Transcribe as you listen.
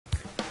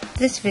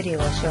This video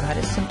will show how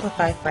to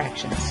simplify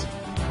fractions.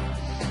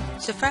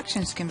 So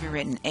fractions can be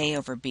written a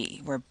over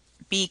b, where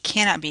b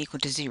cannot be equal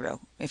to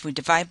 0. If we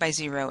divide by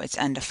 0, it's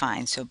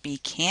undefined, so b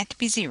can't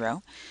be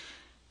 0.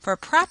 For a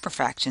proper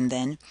fraction,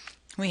 then,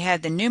 we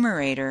have the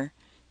numerator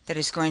that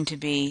is going to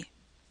be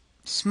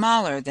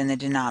smaller than the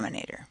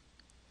denominator.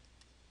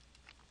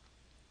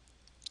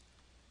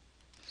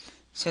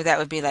 So that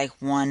would be like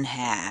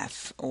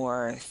 1/2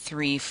 or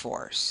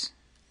 3/4.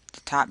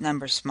 The top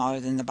number is smaller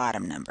than the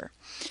bottom number.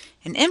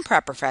 An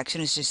improper fraction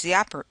is just the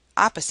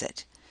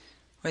opposite,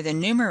 where the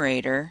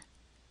numerator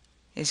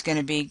is going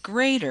to be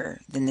greater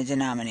than the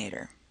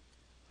denominator.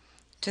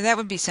 So that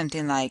would be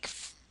something like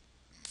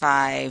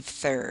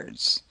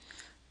 5/3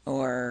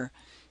 or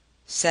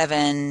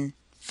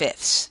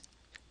 7/5.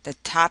 The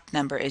top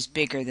number is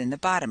bigger than the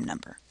bottom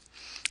number.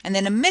 And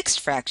then a mixed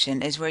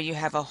fraction is where you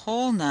have a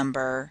whole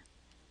number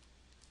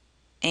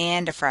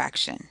and a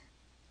fraction,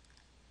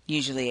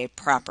 usually a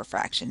proper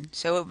fraction.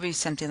 So it would be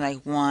something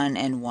like 1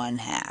 and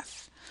 1/2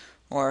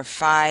 or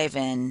 5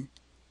 and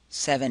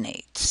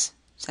 7/8,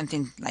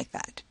 something like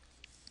that.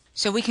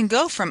 So we can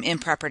go from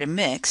improper to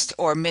mixed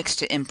or mixed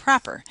to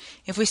improper.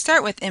 If we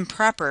start with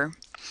improper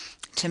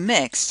to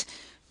mixed,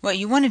 what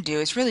you want to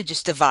do is really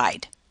just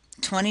divide.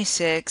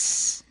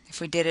 26, if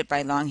we did it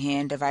by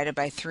longhand, divided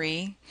by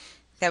 3,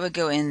 that would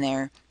go in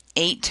there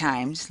 8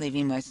 times,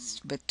 leaving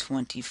with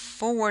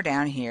 24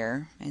 down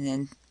here, and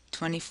then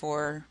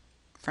 24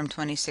 from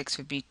 26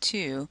 would be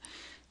 2.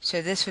 So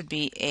this would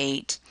be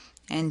 8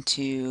 and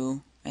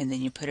 2, and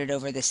then you put it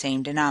over the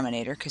same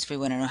denominator because we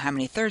want to know how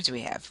many thirds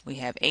we have. We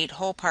have 8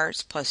 whole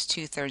parts plus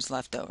 2/3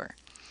 left over.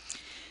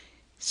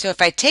 So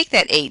if I take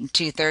that 8 and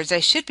 2/3, I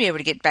should be able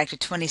to get back to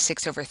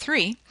 26 over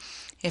 3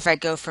 if I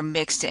go from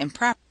mixed to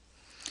improper.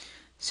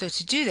 So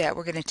to do that,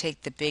 we're going to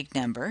take the big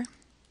number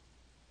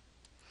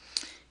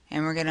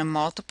and we're going to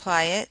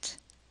multiply it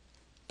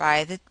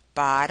by the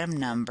bottom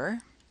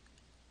number,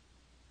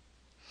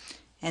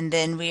 and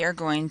then we are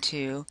going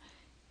to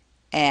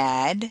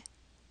add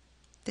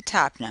the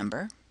top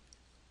number,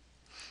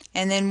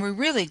 and then we're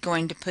really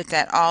going to put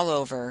that all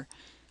over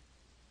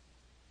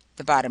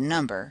the bottom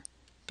number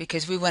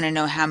because we want to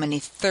know how many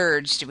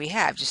thirds do we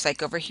have. Just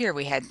like over here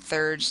we had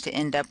thirds to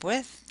end up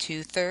with,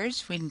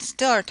 2/3. We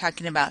still are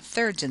talking about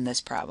thirds in this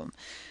problem.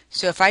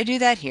 So if I do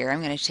that here,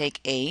 I'm going to take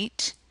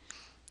 8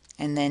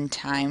 and then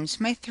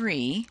times my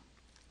 3,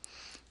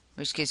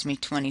 which gives me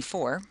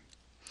 24,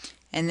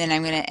 and then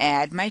I'm going to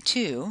add my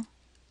 2,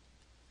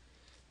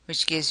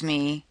 which gives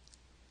me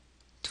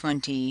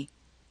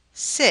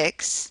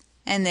 26,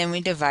 and then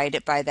we divide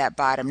it by that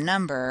bottom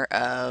number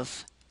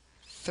of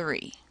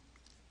 3.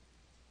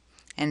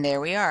 And there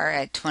we are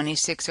at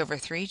 26 over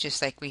 3,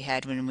 just like we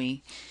had when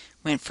we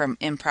went from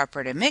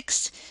improper to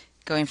mixed.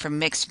 Going from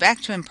mixed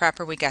back to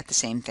improper, we got the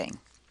same thing.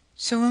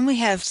 So when we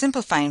have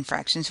simplifying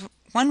fractions,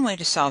 one way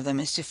to solve them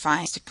is to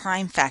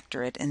prime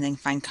factor it and then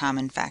find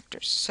common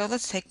factors. So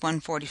let's take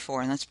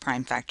 144 and let's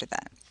prime factor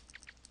that.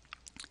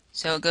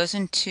 So it goes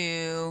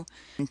into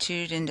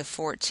 2 into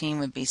 14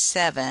 would be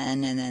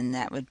 7, and then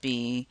that would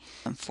be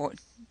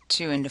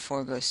 2 into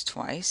 4 goes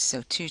twice.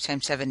 So 2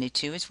 times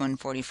 72 is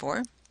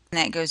 144. And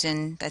that goes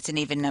in, that's an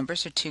even number,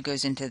 so 2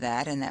 goes into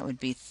that, and that would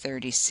be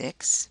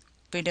 36.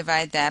 If we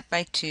divide that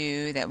by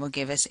 2, that will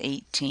give us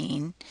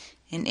 18.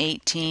 And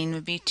 18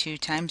 would be 2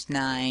 times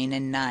 9,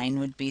 and 9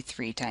 would be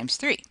 3 times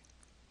 3.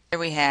 There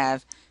we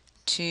have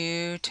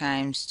 2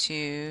 times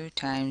 2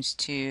 times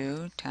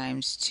 2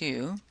 times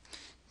 2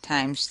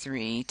 times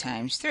 3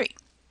 times 3,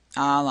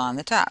 all on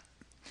the top.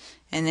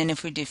 And then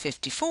if we do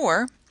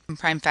 54, and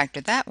prime factor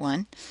that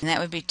one, and that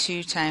would be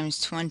 2 times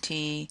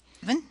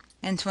 27,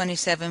 and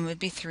 27 would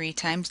be 3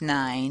 times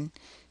 9,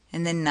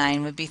 and then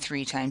 9 would be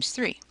 3 times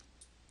 3.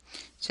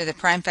 So the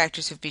prime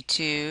factors would be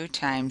 2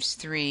 times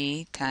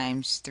 3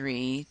 times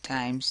 3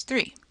 times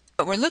 3.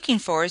 What we're looking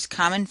for is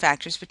common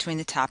factors between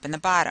the top and the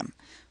bottom.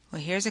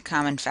 Well, here's a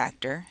common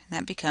factor, and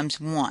that becomes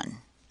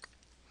 1.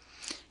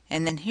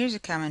 And then here's a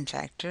common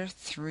factor,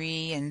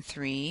 3 and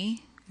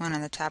 3. 1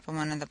 on the top and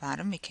 1 on the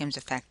bottom becomes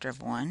a factor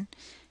of 1.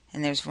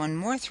 And there's one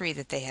more 3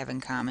 that they have in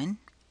common.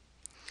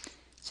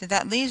 So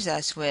that leaves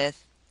us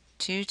with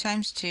 2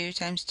 times 2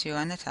 times 2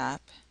 on the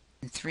top,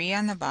 and 3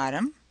 on the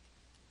bottom,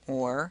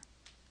 or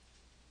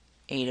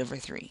 8 over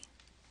 3.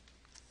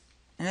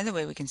 Another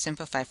way we can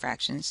simplify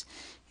fractions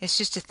is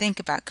just to think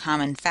about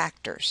common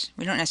factors.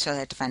 We don't necessarily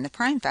have to find the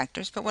prime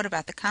factors, but what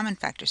about the common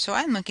factors? So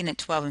I'm looking at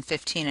 12 and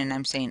 15 and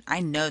I'm saying I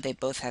know they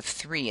both have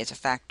 3 as a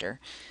factor.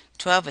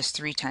 12 is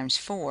 3 times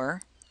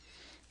 4,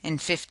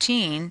 and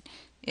 15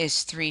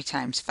 is 3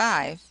 times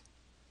 5.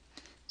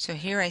 So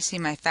here I see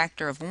my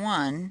factor of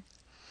 1,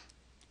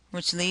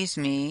 which leaves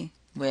me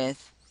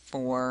with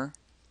 4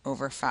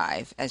 over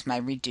 5 as my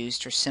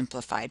reduced or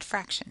simplified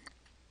fraction.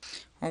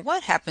 Well,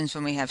 what happens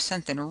when we have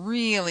something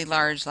really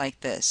large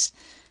like this?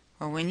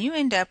 Well, when you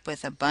end up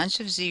with a bunch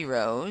of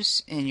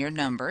zeros in your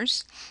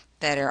numbers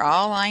that are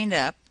all lined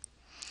up,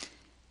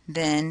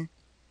 then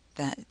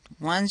the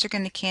 1s are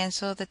going to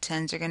cancel, the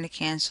 10s are going to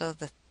cancel,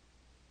 the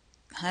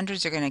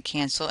hundreds are going to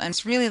cancel, and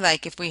it's really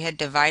like if we had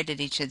divided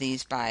each of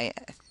these by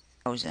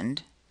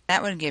 1,000.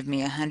 That would give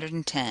me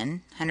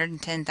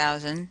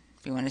 110,000,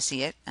 if you want to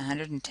see it,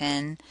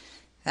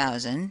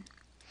 110,000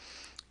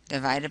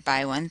 divided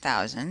by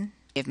 1,000,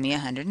 give me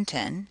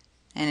 110.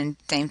 And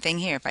same thing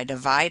here, if I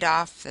divide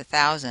off the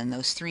 1,000,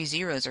 those 3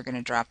 zeros are going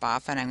to drop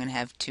off, and I'm going to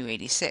have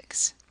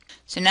 286.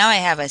 So now I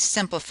have a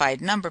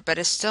simplified number, but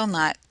it's still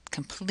not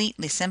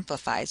completely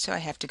simplified, so I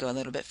have to go a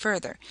little bit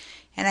further.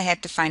 And I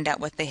have to find out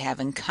what they have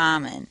in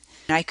common.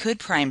 I could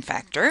prime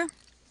factor,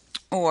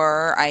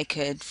 or I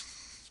could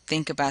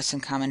think about some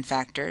common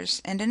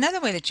factors. And another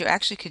way that you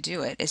actually could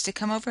do it is to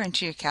come over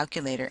into your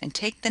calculator and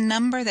take the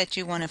number that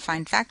you want to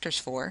find factors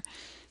for.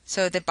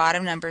 So the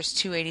bottom number is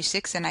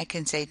 286, and I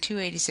can say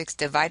 286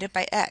 divided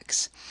by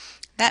x.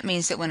 That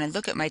means that when I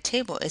look at my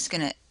table, it's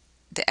going to,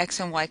 the x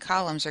and y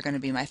columns are going to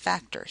be my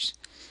factors.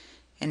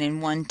 And then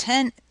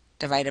 110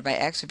 divided by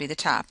x would be the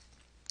top.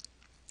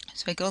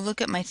 So I go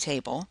look at my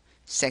table,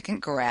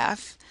 second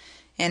graph,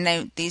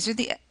 and these are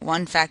the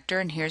one factor,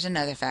 and here's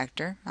another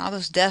factor. All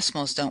those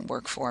decimals don't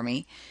work for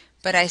me,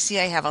 but I see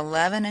I have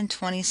 11 and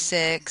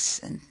 26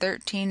 and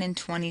 13 and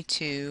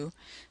 22.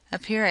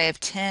 Up here I have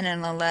 10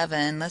 and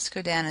 11. Let's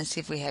go down and see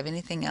if we have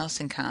anything else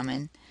in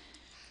common.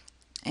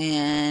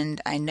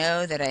 And I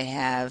know that I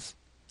have,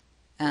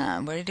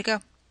 where did it go?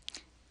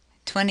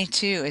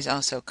 22 is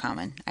also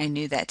common. I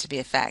knew that to be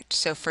a fact.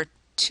 So for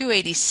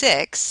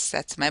 286,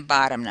 that's my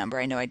bottom number.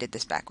 I know I did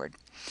this backward.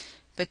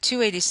 But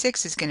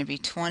 286 is going to be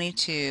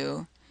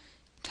 22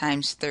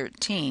 times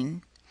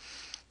 13.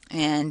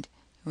 And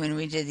when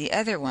we did the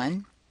other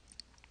one,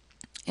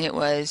 it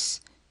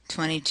was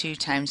 22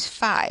 times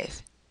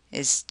 5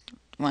 is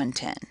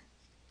 110.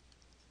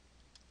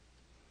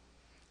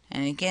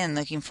 And again,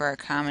 looking for a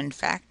common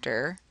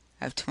factor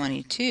of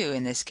 22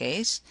 in this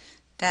case,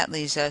 that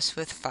leaves us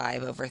with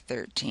 5 over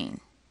 13.